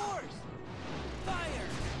 Force! Fire!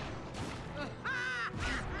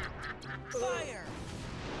 Fire!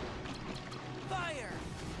 Fire!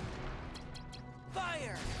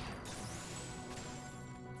 Fire!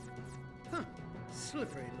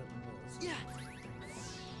 Slippery little moles. Yeah!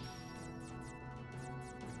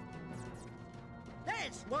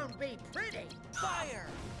 This won't be pretty. Fire!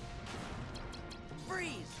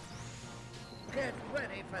 Freeze! Get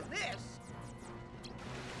ready for this.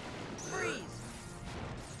 Freeze!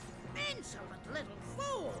 Insolent little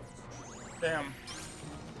fools. Damn.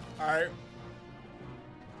 Alright.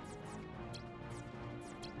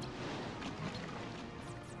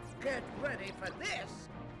 Get ready for this.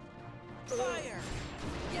 Fire!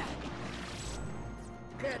 Yeah!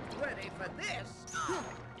 Get ready for this.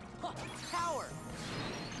 Power!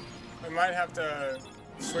 I might have to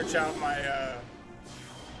switch out my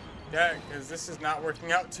deck, because this is not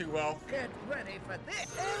working out too well. Get ready for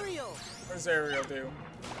this. Aerial! What does Ariel do?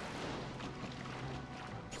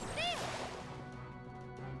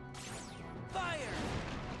 Fire!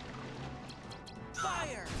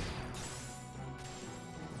 Fire!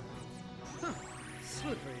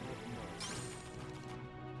 Slippery little moles.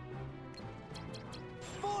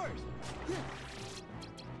 Force!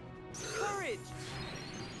 Courage!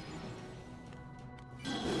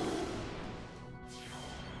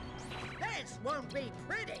 This won't be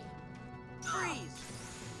pretty. Freeze!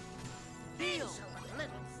 Deal! Insolent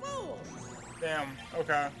little fools. Damn.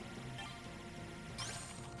 Okay.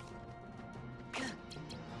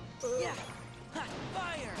 Yeah! Ha!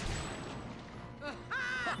 Fire!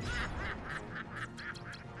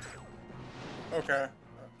 Okay.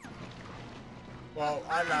 Well,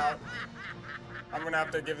 I'm out. I'm gonna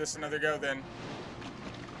have to give this another go then.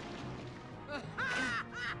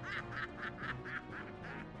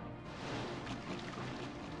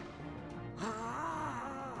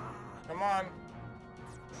 Come on.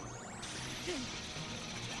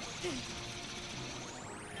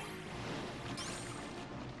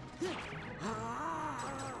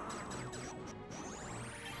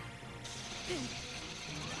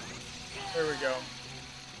 There we go.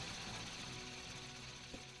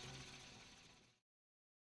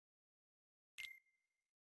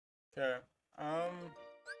 Okay. Okay.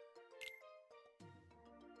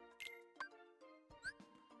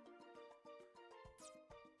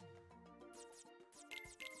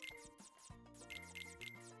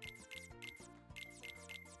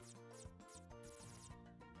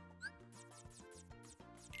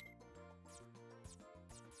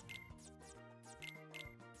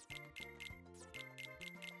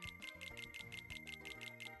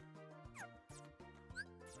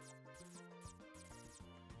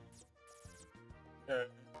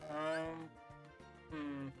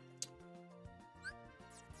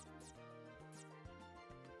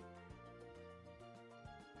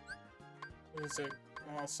 What is it?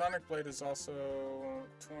 Sonic Blade is also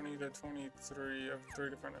 20 to 23 of 3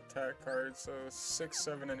 different attack cards, so 6,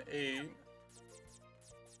 7, and 8.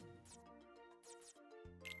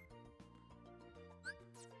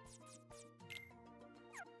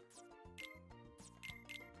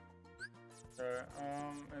 Okay,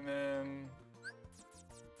 and then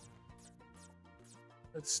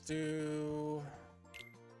let's do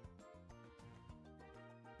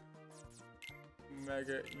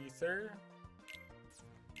Mega Ether.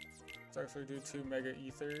 Let's actually do 2 Mega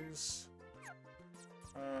Ethers.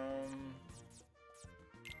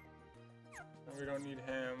 We don't need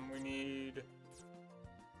him. We need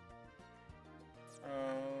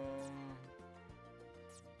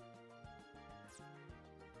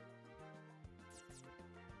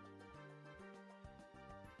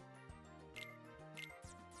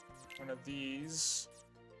one of these,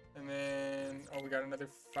 and then we got another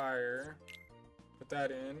fire. Put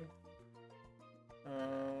that in.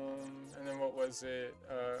 And then what was it?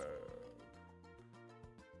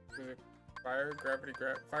 Was it fire, gravity,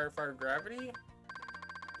 fire, gravity?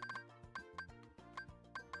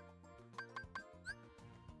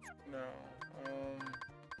 No.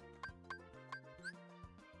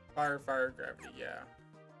 Fire, gravity, yeah.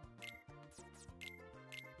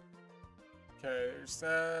 Okay, there's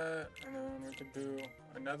that, and then we could do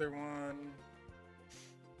another one.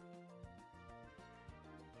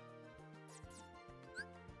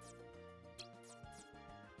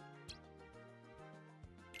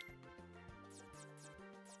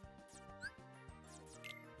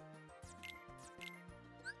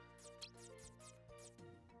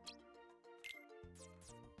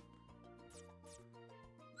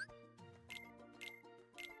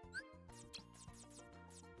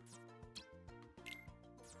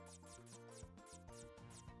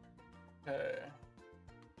 Okay.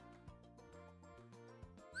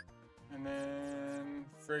 And then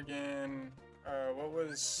friggin' what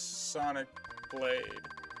was Sonic Blade?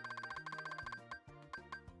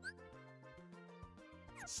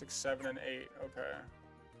 6, 7, and 8. Okay.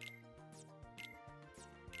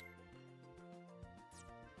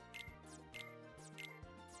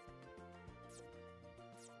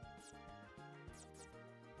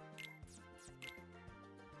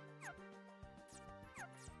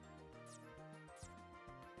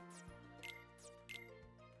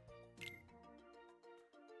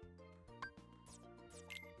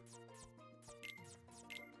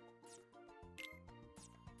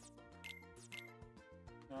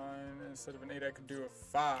 Instead of an 8, I could do a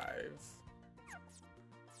 5.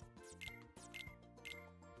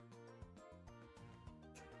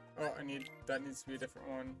 Oh, that needs to be a different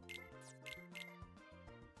one.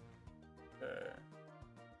 Okay.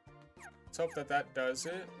 Let's hope that does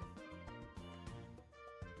it.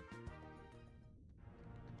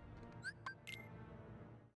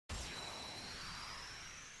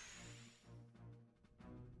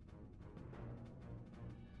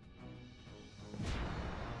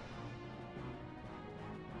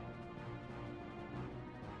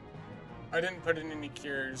 I didn't put in any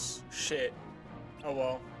cures. Shit. Oh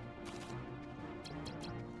well.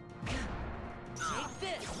 Take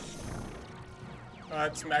this.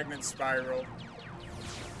 It's Magnet Spiral.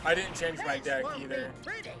 I didn't change my deck Won't be either.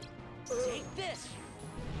 pretty. Take this.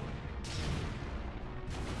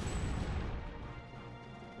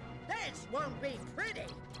 This won't be pretty.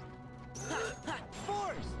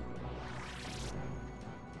 Force.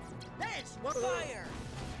 This won't. Fire.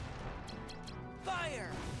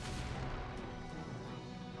 Fire.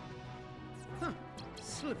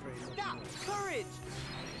 Slippery. Stop. Courage.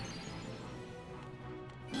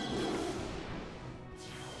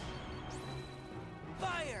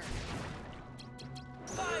 Fire.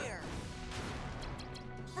 Fire.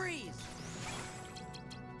 Freeze.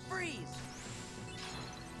 Freeze.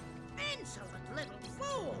 Insolent little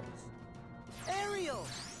fools. Aerial.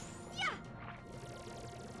 Yeah.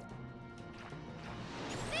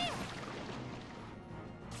 There.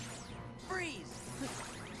 Freeze.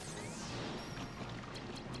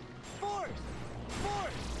 Force.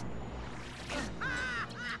 Force.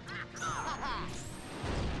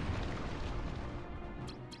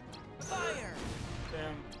 Fire.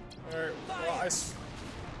 Damn. Alright. Well,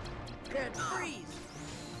 Get Freeze.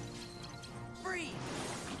 Freeze.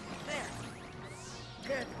 There.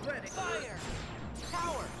 Get ready. Fire.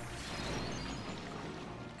 Power.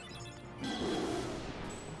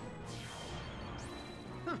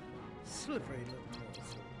 Slippery little morsel.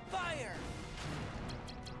 Fire.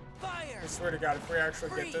 Fire. I swear to God, if we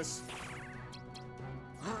actually get this.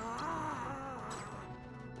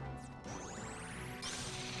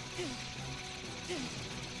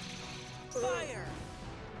 Fire.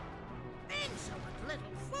 Insolent little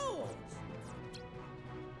fools!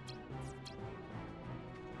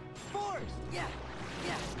 Force! Yeah!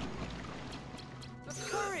 Yeah!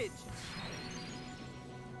 Courage!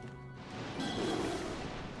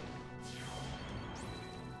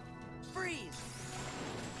 Freeze!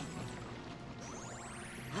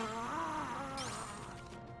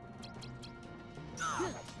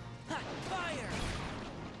 Fire!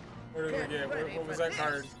 What did we get? What was that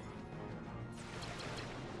card?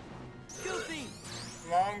 Goofy!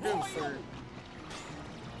 Long Goofer.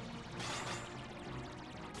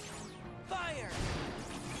 Fire!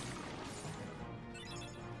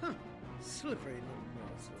 Slippery little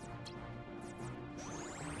morsel.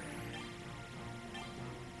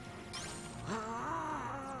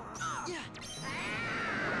 Yeah!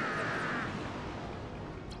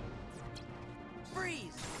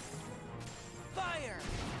 Freeze! Fire!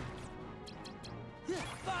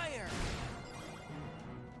 Fire!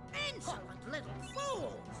 Insolent little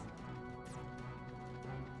fools!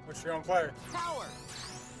 What you gonna play? Power!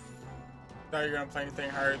 Thought you were gonna play anything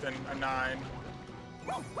higher than a 9.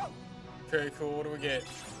 Okay, cool. What do we get?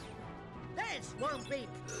 This won't be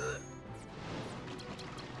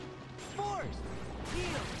Force!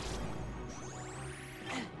 Heal!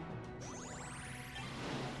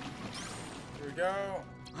 Here we go.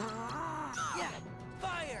 Yeah!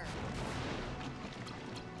 Fire!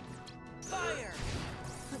 Fire!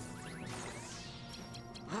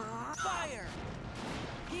 Fire!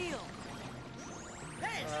 Heal!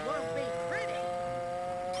 this won't be pretty.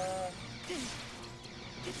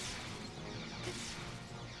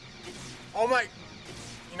 Oh my!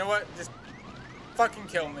 You know what? Just fucking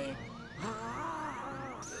kill me.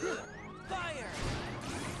 Fire!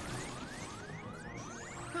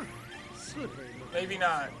 Slippery little. Maybe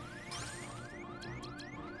not.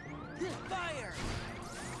 Fire!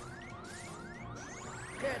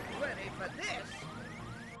 Get ready for this.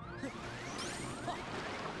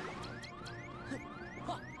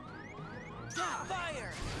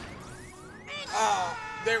 Fire! Ah,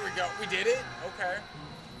 there we go. We did it. Okay.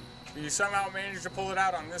 You somehow managed to pull it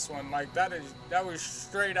out on this one. Like that was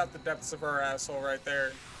straight out the depths of our asshole right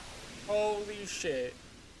there. Holy shit.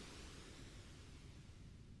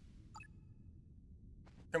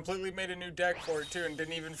 Completely made a new deck for it too and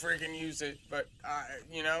didn't even freaking use it. But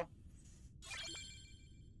you know.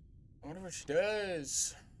 I wonder what she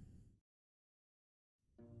does.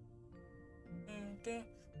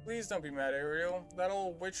 Please don't be mad, Ariel. That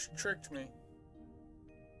old witch tricked me.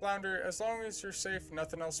 Flounder, as long as you're safe,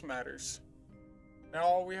 nothing else matters. Now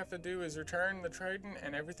all we have to do is return the trident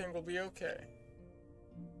and everything will be okay.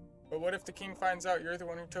 But what if the king finds out you're the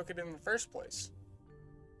one who took it in the first place?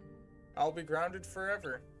 I'll be grounded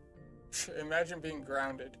forever. Imagine being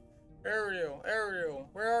grounded. Ariel, Ariel,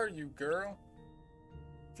 where are you, girl?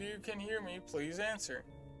 If you can hear me, please answer.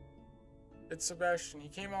 It's Sebastian. He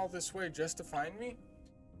came all this way just to find me?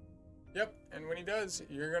 Yep, and when he does,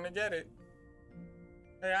 you're gonna get it.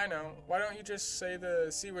 Hey, I know. Why don't you just say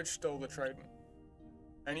the sea witch stole the trident?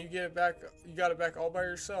 And you get it back, you got it back all by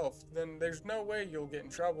yourself. Then there's no way you'll get in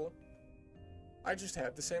trouble. I just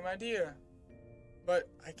had the same idea. But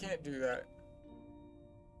I can't do that.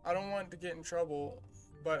 I don't want to get in trouble,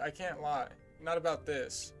 but I can't lie. Not about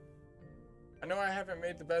this. I know I haven't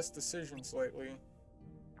made the best decisions lately.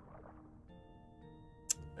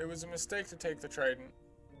 It was a mistake to take the trident.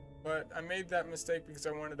 But I made that mistake because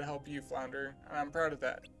I wanted to help you, Flounder, and I'm proud of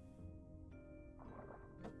that.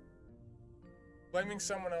 Blaming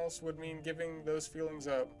someone else would mean giving those feelings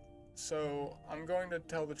up, so I'm going to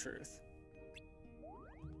tell the truth.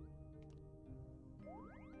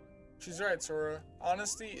 She's right, Sora.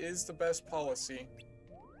 Honesty is the best policy.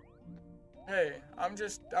 Hey, I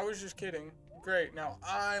was just kidding. Great, now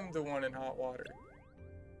I'm the one in hot water.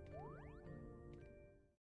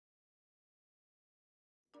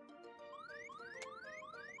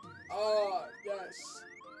 Oh, yes.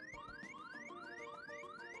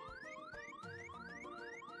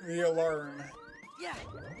 The alarm. Yeah!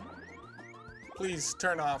 Please,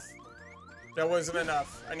 turn off. That wasn't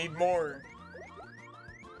enough. I need more.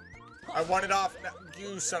 I want it off now.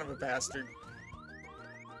 You son of a bastard.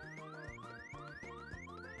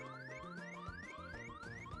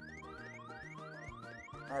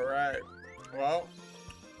 Alright. Well,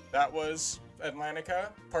 that was Atlantica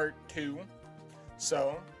Part 2.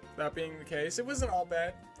 So, that being the case, it wasn't all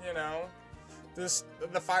bad, you know. The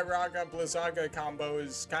Firaga Blizzaga combo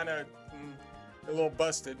is kind of a little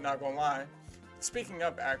busted, not gonna lie. Speaking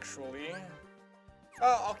of, actually,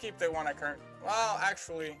 well, I'll keep the one I current. Well,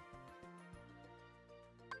 actually,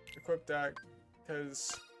 equip that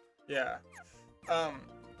because, yeah.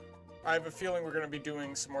 I have a feeling we're going to be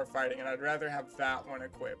doing some more fighting, and I'd rather have that one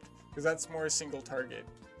equipped, because that's more single target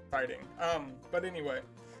fighting. But anyway,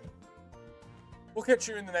 we'll catch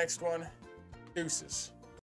you in the next one. Deuces.